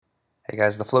Hey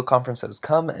guys, the Float Conference has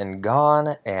come and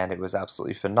gone, and it was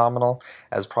absolutely phenomenal.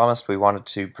 As promised, we wanted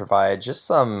to provide just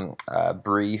some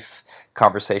brief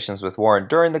conversations with Warren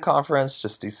during the conference,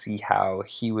 just to see how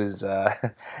he was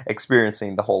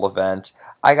experiencing the whole event.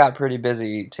 I got pretty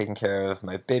busy taking care of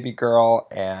my baby girl,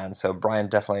 and so Brian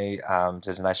definitely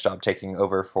did a nice job taking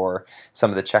over for some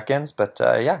of the check-ins. But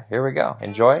yeah, here we go.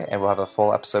 Enjoy, and we'll have a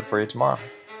full episode for you tomorrow.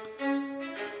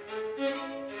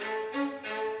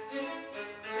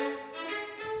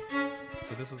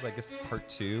 So this is, I guess, part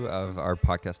 2 of our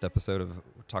podcast episode of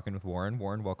Talking with Warren.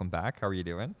 Warren, welcome back. How are you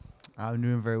doing? I'm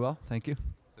doing very well, thank you.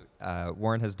 So,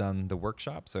 Warren has done the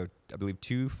workshop, so I believe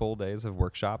 2 full days of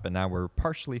workshop, and now we're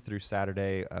partially through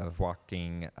Saturday of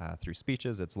walking through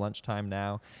speeches. It's lunchtime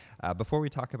now. Before we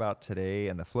talk about today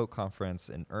and the Float Conference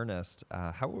in earnest,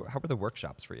 how were the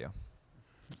workshops for you?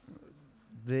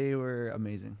 They were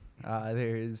amazing.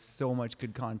 There is so much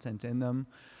good content in them.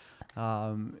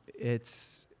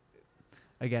 It's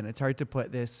hard to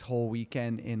put this whole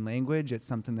weekend in language. It's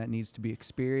something that needs to be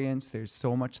experienced. There's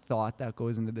so much thought that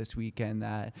goes into this weekend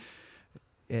that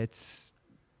it's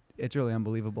really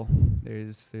unbelievable.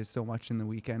 There's so much in the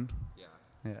weekend.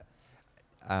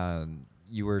 Yeah.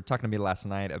 You were talking to me last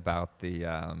night about there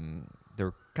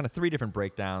were kind of 3 different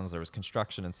breakdowns. There was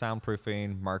construction and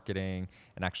soundproofing, marketing,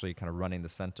 and actually kind of running the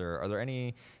center. Are there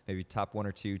any maybe top 1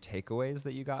 or 2 takeaways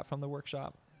that you got from the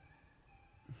workshop?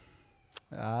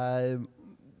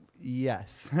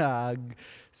 Yes.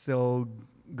 So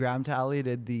Graham Talley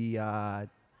did the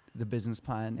business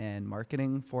plan and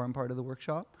marketing forum part of the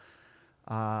workshop.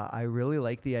 I really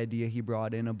like the idea he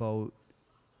brought in about,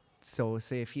 so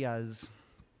say if he has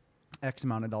X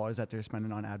amount of dollars that they're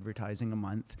spending on advertising a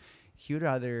month, he would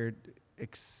rather,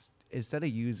 instead of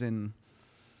using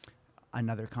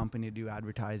another company to do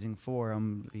advertising for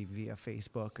him via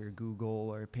Facebook or Google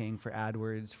or paying for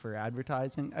AdWords for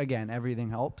advertising. Again, everything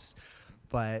helps,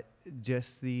 but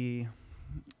just the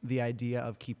idea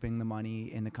of keeping the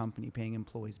money in the company, paying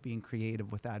employees, being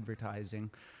creative with advertising,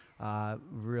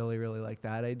 really, really like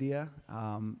that idea.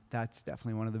 That's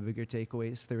definitely one of the bigger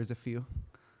takeaways. There was a few.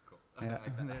 Cool. Yeah.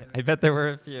 I bet there were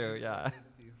a few, yeah.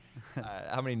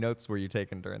 How many notes were you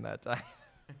taking during that time?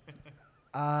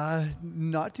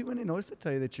 Not too many notes, to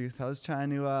tell you the truth. I was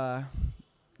trying to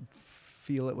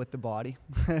feel it with the body.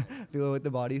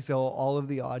 So all of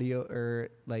the audio, or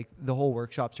like the whole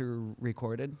workshops, are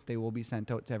recorded. They will be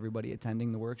sent out to everybody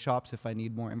attending the workshops. If I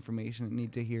need more information and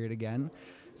need to hear it again.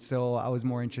 So I was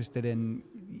more interested in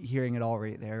hearing it all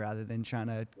right there rather than trying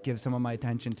to give some of my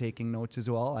attention taking notes as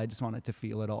well. I just wanted to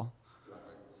feel it all.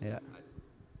 Yeah.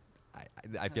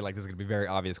 I feel like this is going to be a very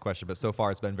obvious question, but so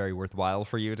far it's been very worthwhile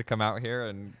for you to come out here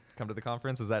and come to the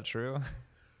conference. Is that true?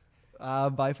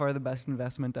 By far the best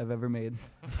investment I've ever made.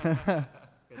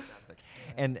 Fantastic.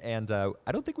 And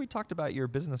I don't think we talked about your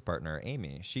business partner,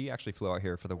 Amy. She actually flew out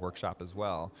here for the workshop as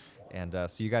well. And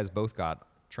so you guys both got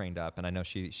trained up. And I know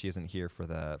she isn't here for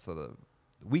the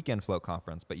weekend float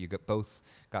conference, but you both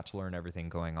got to learn everything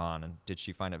going on. And did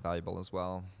she find it valuable as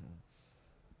well?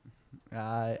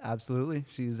 Absolutely.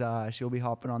 She'll be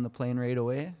hopping on the plane right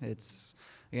away.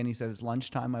 Again, he said it's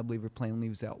lunchtime. I believe her plane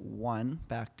leaves at 1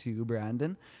 back to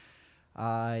Brandon.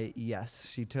 Yes,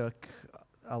 she took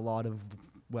a lot of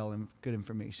good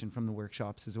information from the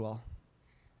workshops as well.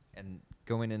 And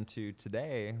going into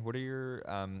today, what are your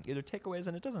either takeaways,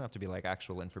 and it doesn't have to be like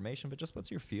actual information, but just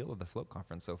what's your feel of the float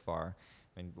conference so far?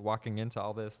 I mean, walking into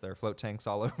all this, there are float tanks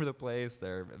all over the place,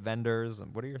 there are vendors,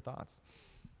 and what are your thoughts?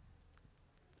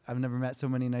 I've never met so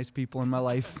many nice people in my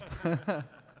life.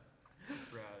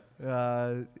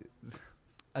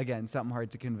 Again, something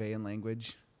hard to convey in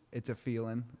language. It's a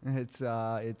feeling. It's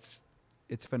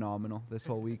phenomenal this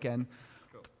whole weekend.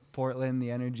 Cool. Portland, the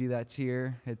energy that's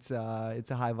here, it's a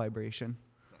high vibration.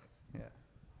 Nice.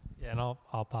 Yeah, and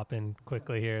I'll pop in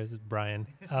quickly here. This is Brian.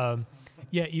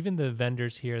 Yeah, even the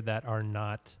vendors here that are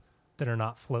not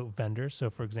float vendors. So,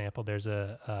 for example, there's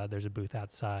a booth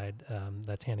outside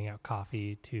that's handing out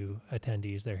coffee to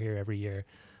attendees. They're here every year,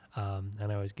 and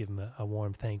I always give them a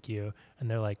warm thank you. And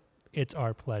they're like, "It's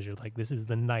our pleasure. Like, this is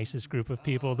the nicest group of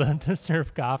people to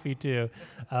serve coffee to."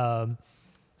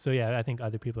 So yeah, I think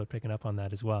other people are picking up on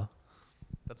that as well.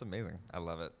 That's amazing. I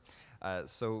love it.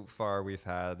 So far, we've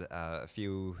had a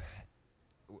few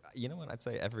You know what? I'd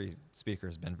say every speaker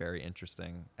has been very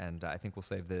interesting, and I think we'll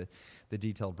save the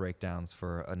detailed breakdowns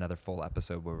for another full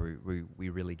episode where we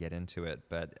really get into it.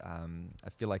 But I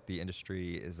feel like the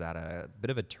industry is at a bit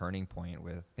of a turning point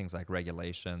with things like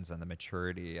regulations and the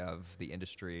maturity of the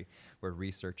industry, where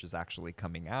research is actually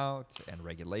coming out and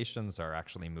regulations are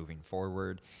actually moving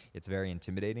forward. It's very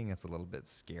intimidating. It's a little bit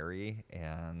scary,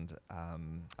 and I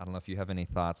don't know if you have any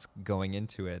thoughts going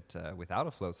into it without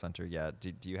a float center yet.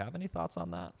 Do you have any thoughts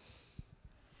on that?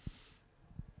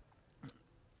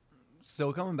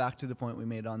 So coming back to the point we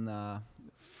made on the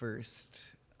first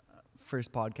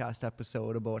podcast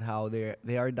episode about how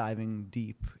they are diving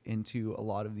deep into a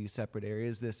lot of these separate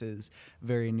areas. This is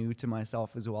very new to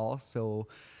myself as well. So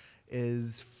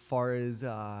as far as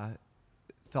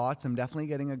thoughts, I'm definitely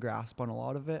getting a grasp on a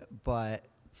lot of it, but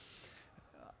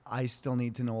I still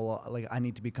need to know, like, I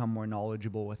need to become more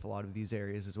knowledgeable with a lot of these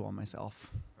areas as well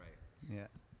myself. Right. Yeah.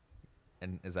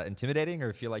 And is that intimidating,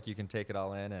 or feel like you can take it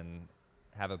all in and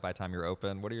have it by the time you're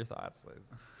open? What are your thoughts,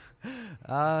 Liz?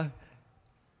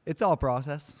 It's all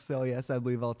process. So yes, I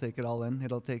believe I'll take it all in.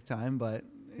 It'll take time, but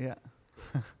yeah.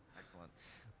 Excellent.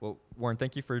 Well, Warren,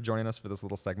 thank you for joining us for this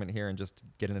little segment here and just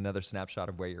getting another snapshot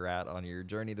of where you're at on your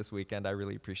journey this weekend. I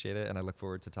really appreciate it, and I look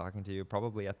forward to talking to you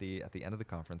probably at the end of the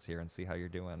conference here and see how you're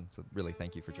doing. So really,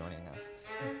 thank you for joining us.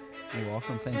 You're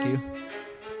welcome. Thank you.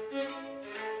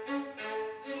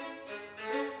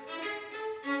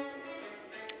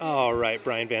 All right,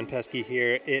 Brian Van Pesky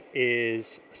here. It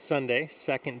is Sunday,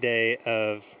 second day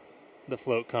of the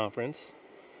Float Conference,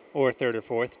 or third or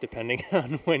fourth, depending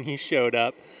on when you showed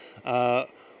up.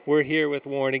 We're here with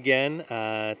Warren again.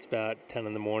 It's about 10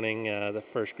 in the morning. The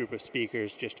first group of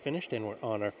speakers just finished, and we're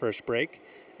on our first break.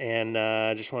 And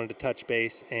just wanted to touch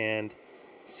base and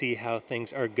see how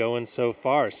things are going so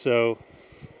far. So,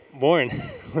 Warren,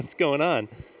 what's going on?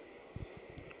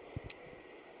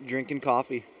 Drinking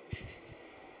coffee.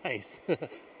 Nice.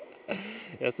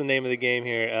 That's the name of the game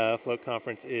here. Float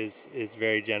Conference is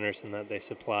very generous in that they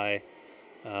supply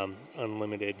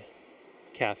unlimited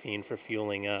caffeine for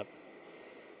fueling up.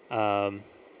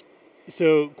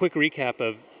 So quick recap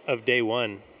of day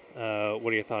one.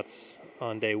 What are your thoughts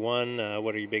on day one?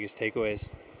 What are your biggest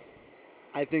takeaways?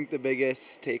 I think the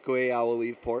biggest takeaway I will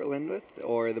leave Portland with,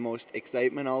 or the most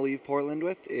excitement I'll leave Portland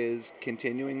with, is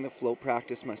continuing the float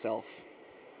practice myself.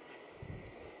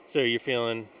 So you're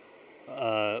feeling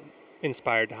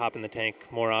inspired to hop in the tank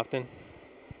more often?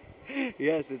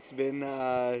 Yes, it's been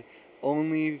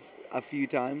only a few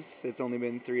times. It's only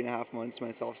been 3.5 months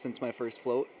myself since my first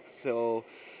float. So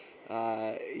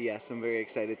yes, I'm very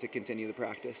excited to continue the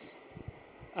practice.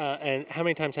 And how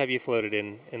many times have you floated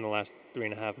in the last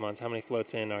 3.5 months? How many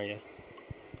floats in are you?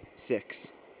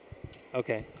 6.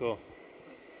 Okay, cool.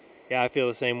 Yeah, I feel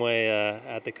the same way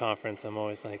at the conference. I'm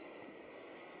always like,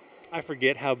 I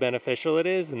forget how beneficial it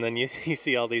is, and then you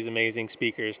see all these amazing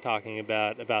speakers talking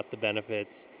about the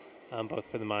benefits, both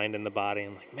for the mind and the body.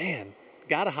 I'm like, man,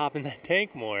 gotta hop in that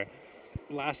tank more.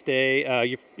 Last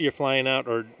day, you're flying out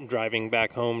or driving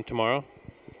back home tomorrow?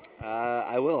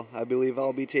 I will. I believe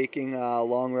I'll be taking a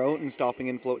long route and stopping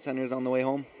in float centers on the way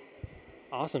home.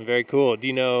 Awesome, very cool. Do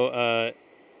you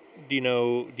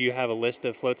have a list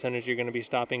of float centers you're going to be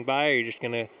stopping by, or are you just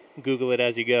going to Google it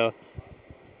as you go?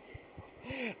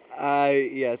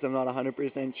 Yes, I'm not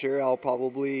 100% sure. I'll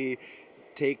probably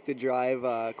take the drive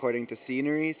according to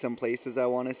scenery, some places I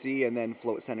want to see, and then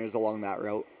float centers along that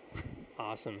route.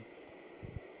 Awesome.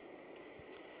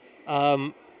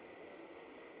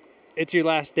 It's your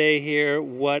last day here.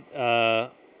 What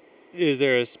is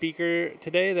there a speaker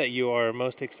today that you are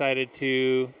most excited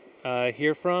to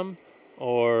hear from,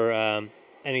 or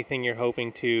anything you're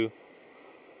hoping to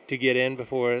get in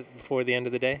before the end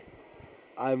of the day?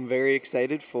 I'm very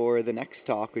excited for the next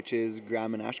talk, which is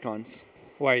Graham and Ashcons.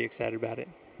 Why are you excited about it?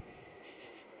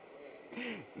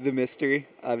 The mystery.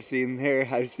 I've seen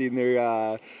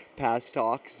their past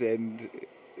talks, and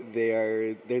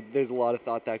there's a lot of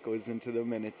thought that goes into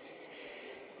them, and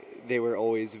they were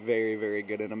always very, very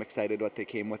good, and I'm excited what they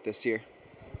came with this year.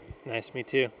 Nice, me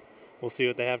too. We'll see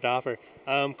what they have to offer.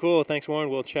 Cool. Thanks,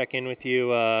 Warren. We'll check in with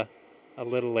you a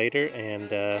little later,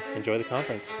 and enjoy the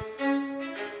conference.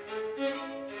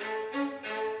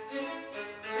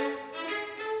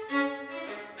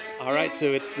 All right, so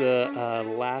it's the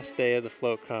last day of the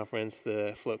Float Conference.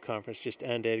 The Float Conference just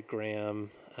ended.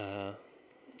 Graham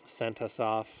sent us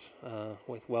off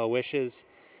with well wishes,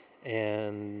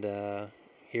 and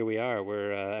here we are.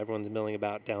 Everyone's milling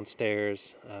about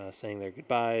downstairs, saying their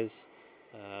goodbyes,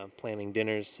 planning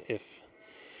dinners if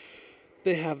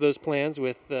they have those plans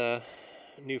with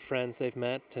new friends they've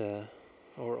met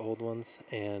or old ones.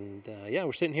 And yeah,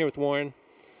 we're sitting here with Warren.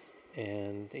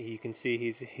 and you can see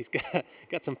he's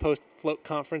got some post float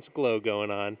conference glow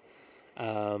going on.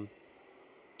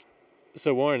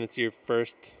 So Warren, it's your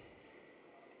first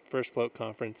float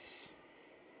conference.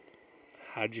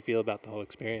 How did you feel about the whole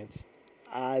experience?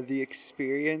 The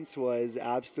experience was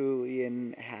absolutely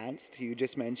enhanced. You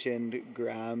just mentioned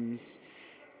Graham's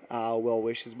well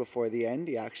wishes before the end.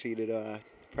 He actually did a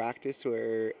practice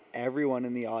where everyone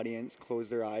in the audience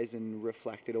closed their eyes and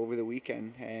reflected over the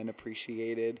weekend and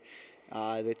appreciated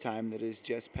the time that has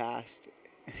just passed.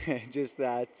 Just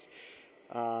that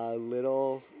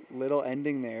little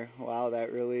ending there. Wow,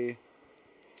 that really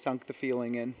sunk the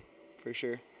feeling in, for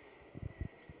sure.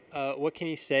 What can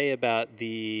you say about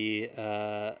the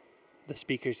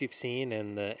speakers you've seen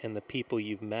and the people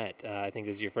you've met? I think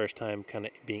this is your first time kind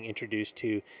of being introduced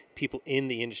to people in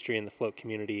the industry and the float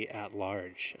community at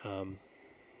large.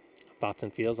 Thoughts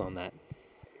and feels on that?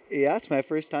 Yeah, it's my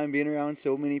first time being around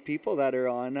so many people that are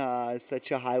on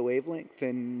such a high wavelength,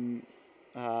 and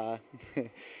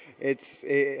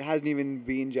it hasn't even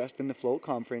been just in the float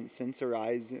conference since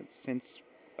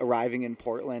arriving in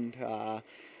Portland.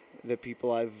 The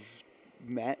people I've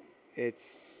met,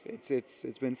 it's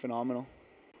been phenomenal.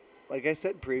 Like I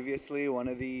said previously, one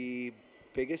of the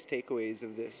biggest takeaways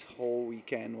of this whole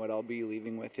weekend, what I'll be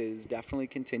leaving with, is definitely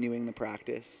continuing the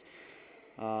practice.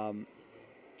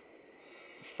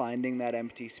 Finding that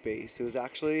empty space. It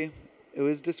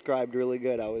was described really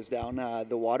good. I was down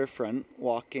the waterfront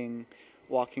walking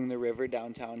the river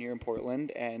downtown here in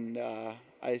Portland, and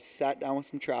I sat down with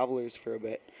some travelers for a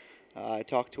bit. I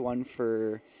talked to one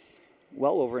for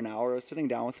well over an hour. I was sitting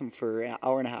down with him for an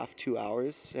hour and a half, 2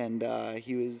 hours, and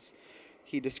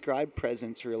he described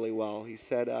presence really well. He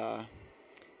said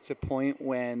it's a point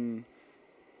when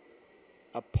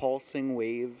a pulsing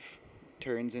wave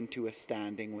turns into a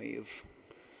standing wave,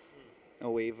 a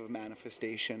wave of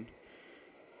manifestation.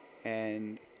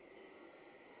 And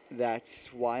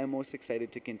that's why I'm most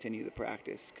excited to continue the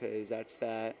practice, because that's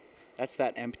that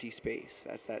empty space,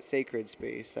 that's that sacred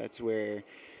space, that's where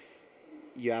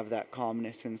you have that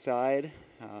calmness inside,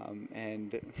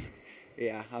 and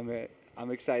yeah, I'm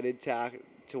excited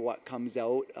to what comes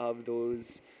out of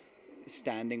those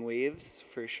standing waves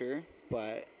for sure,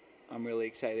 but I'm really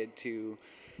excited to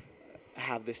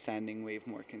have the standing wave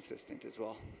more consistent as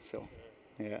well. So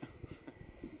yeah.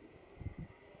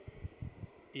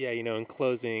 Yeah, in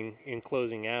closing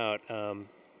out,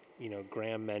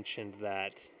 Graham mentioned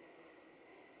that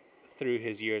through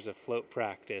his years of float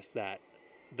practice, that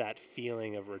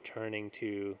feeling of returning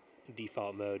to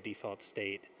default mode, default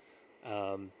state,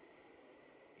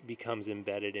 becomes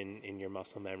embedded in your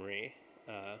muscle memory,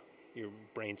 your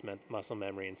brain's muscle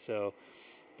memory. And so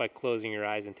by closing your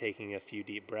eyes and taking a few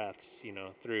deep breaths,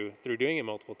 through doing it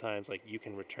multiple times, like, you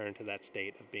can return to that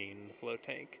state of being in the float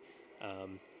tank.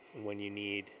 When you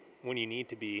need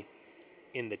to be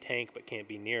in the tank but can't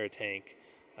be near a tank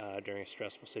during a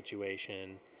stressful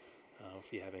situation,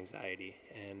 if you have anxiety.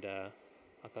 And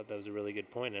I thought that was a really good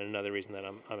point, and another reason that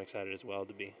I'm excited as well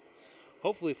to be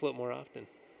hopefully float more often.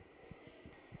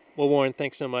 Well, Warren,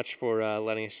 thanks so much for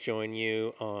letting us join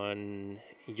you on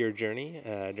your journey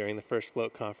during the first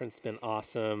float conference. It's been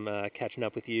awesome catching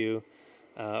up with you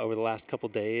over the last couple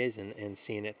days and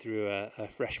seeing it through a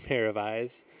fresh pair of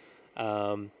eyes.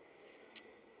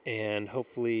 And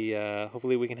hopefully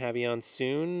we can have you on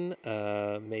soon,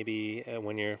 maybe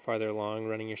when you're farther along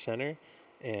running your center.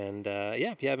 And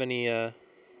if you have any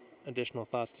additional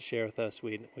thoughts to share with us,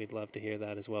 we'd love to hear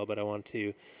that as well. But I want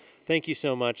to thank you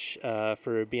so much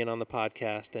for being on the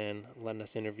podcast and letting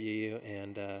us interview you.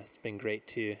 And it's been great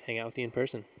to hang out with you in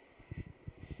person.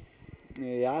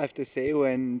 Yeah, I have to say,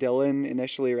 when Dylan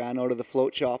initially ran out of the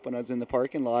float shop when I was in the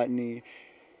parking lot, and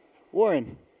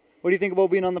Warren, what do you think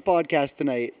about being on the podcast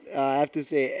tonight? I have to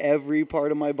say, every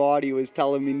part of my body was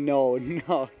telling me no.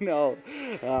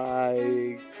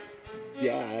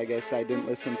 I guess I didn't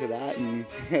listen to that, and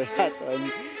that's why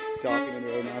I'm talking to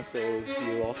you right now. So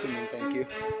you're welcome, and thank you.